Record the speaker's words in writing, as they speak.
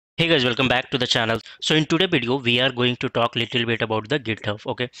Hey guys, welcome back to the channel. So in today's video, we are going to talk a little bit about the GitHub.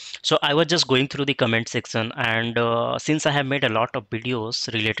 Okay, so I was just going through the comment section, and since I have made a lot of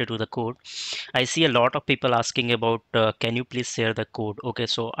videos related to the code, I see a lot of people asking about can you please share the code. Okay,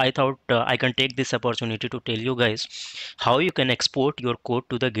 so I thought I can take this opportunity to tell you guys how you can export your code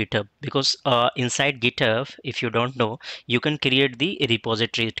to the GitHub, because inside GitHub, if you don't know, you can create the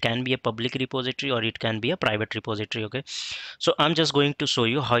repository. It can be a public repository or it can be a private repository. Okay, so I'm just going to show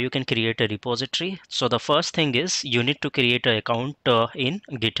you how you can create a repository. So the first thing is you need to create an account in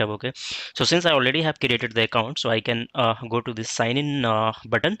GitHub. Okay, so since I already have created the account, so I can go to the sign in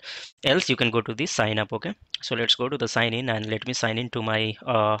button, else you can go to the sign up. Okay, so let's go to the sign in and let me sign in to my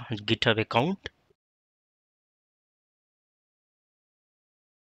GitHub account.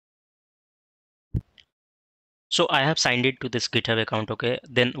 So I have signed it to this GitHub account. Okay,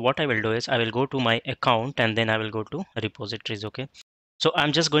 then what I will do is I will go to my account and then I will go to repositories. Okay, so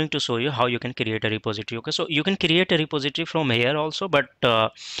I'm just going to show you how you can create a repository. Okay, so you can create a repository from here also, but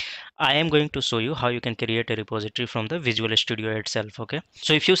I am going to show you how you can create a repository from the Visual Studio itself. Okay,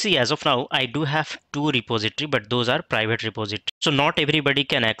 so if you see, as of now, I do have two repository, but those are private repository. So not everybody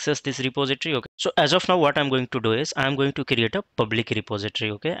can access this repository. Okay, so as of now, what I'm going to do is I'm going to create a public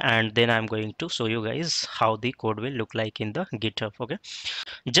repository. Okay, and then I'm going to show you guys how the code will look like in the GitHub. Okay,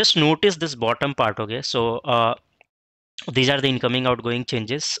 just notice this bottom part. Okay, so these are the incoming outgoing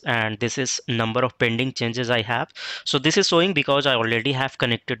changes, and this is number of pending changes I have. So this is showing because I already have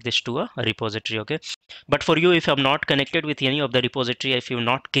connected this to a repository. Okay, but for you, if I'm not connected with any of the repository, if you've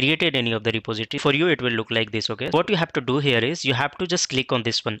not created any of the repository, for you it will look like this. Okay, what you have to do here is you have to just click on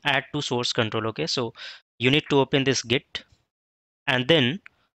this one, add to source control. Okay, so you need to open this Git, and then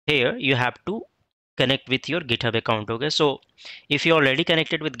here you have to connect with your GitHub account. Okay, so if you already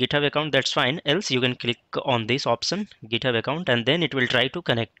connected with GitHub account, that's fine, else you can click on this option GitHub account and then it will try to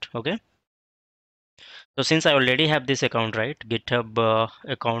connect. Okay, so since I already have this account, right, GitHub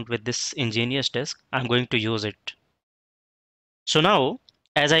account with this ingenious desk, I'm going to use it. So now,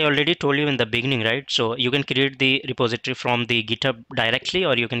 as I already told you in the beginning, right, so you can create the repository from the GitHub directly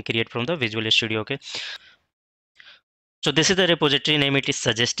or you can create from the Visual Studio. Okay, so this is the repository name it is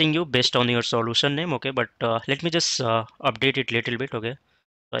suggesting you based on your solution name. Okay, but let me just update it little bit. Okay,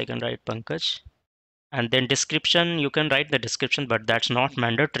 so I can write Pankaj, and then description, you can write the description, but that's not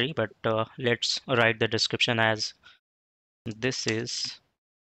mandatory. But let's write the description as this is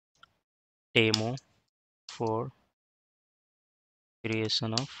demo for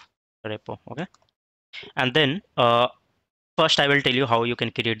creation of repo. Okay, and then first I will tell you how you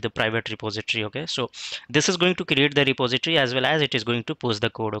can create the private repository. Okay, so this is going to create the repository as well as it is going to push the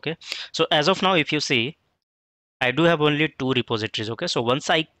code. Okay, so as of now, if you see, I do have only two repositories. Okay, so once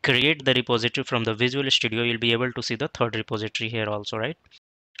I create the repository from the Visual Studio, you'll be able to see the third repository here also, right?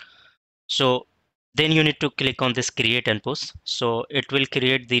 So then you need to click on this create and push. So it will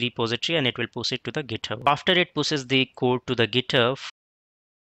create the repository and it will push it to the GitHub. After it pushes the code to the GitHub,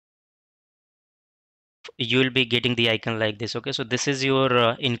 you will be getting the icon like this. Okay, so this is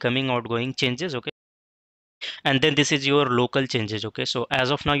your incoming outgoing changes. Okay, and then this is your local changes. Okay, so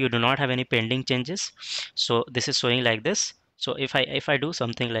as of now you do not have any pending changes, so this is showing like this. So if I do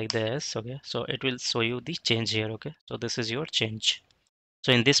something like this, okay, so it will show you the change here. Okay, so this is your change.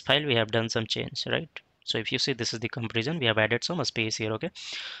 So in this file we have done some change, right? So if you see, this is the comparison, we have added some space here. Okay,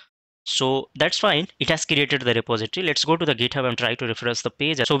 so that's fine, it has created the repository. Let's go to the GitHub and try to refresh the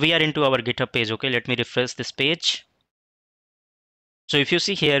page. So we are into our GitHub page. Okay, let me refresh this page. So if you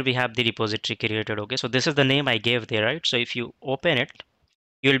see here, we have the repository created. Okay, so this is the name I gave there, right? So if you open it,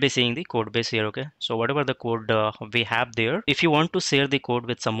 you will be seeing the code base here. Okay, so whatever the code we have there, if you want to share the code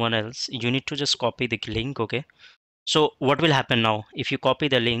with someone else, you need to just copy the link. Okay, so what will happen now? If you copy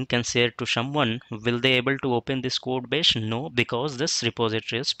the link and share to someone, will they able to open this code base? No, because this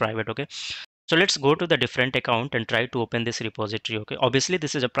repository is private. Okay, so let's go to the different account and try to open this repository. Okay, obviously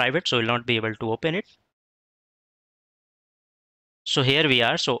this is a private, so you'll not be able to open it. So here we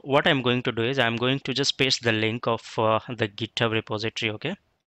are. So what I'm going to do is I'm going to just paste the link of the GitHub repository. Okay,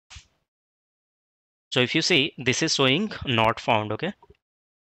 so if you see, this is showing not found. Okay,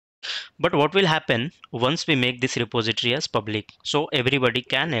 but what will happen once we make this repository as public, so everybody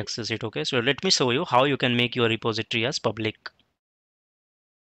can access it? Okay, so let me show you how you can make your repository as public.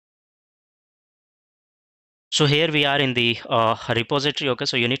 So here we are in the repository. Okay,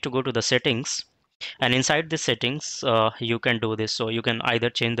 so you need to go to the settings, and inside the settings you can do this. So you can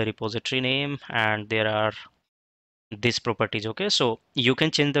either change the repository name, and there are these properties. Okay, so you can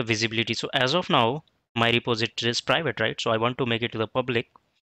change the visibility. So as of now, my repository is private, right? So I want to make it to the public,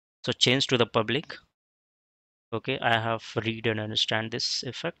 so change to the public. Okay, I have read and understand this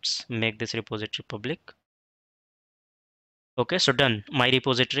effects, make this repository public. Okay, so done. My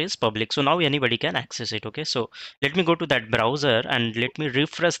repository is public. So now anybody can access it. Okay, so let me go to that browser and let me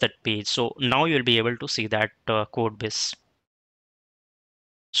refresh that page. So now you'll be able to see that code base.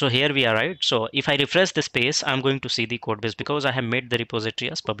 So here we are, right? So if I refresh this page, I'm going to see the code base because I have made the repository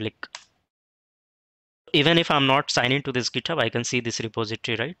as public. Even if I'm not signed into this GitHub, I can see this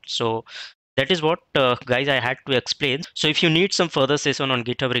repository, right? So that is what guys I had to explain. So if you need some further session on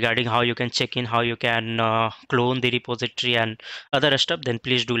GitHub regarding how you can check in, how you can clone the repository and other stuff, then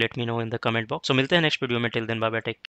please do let me know in the comment box. So मिलते हैं next video में, till then bye bye, take care.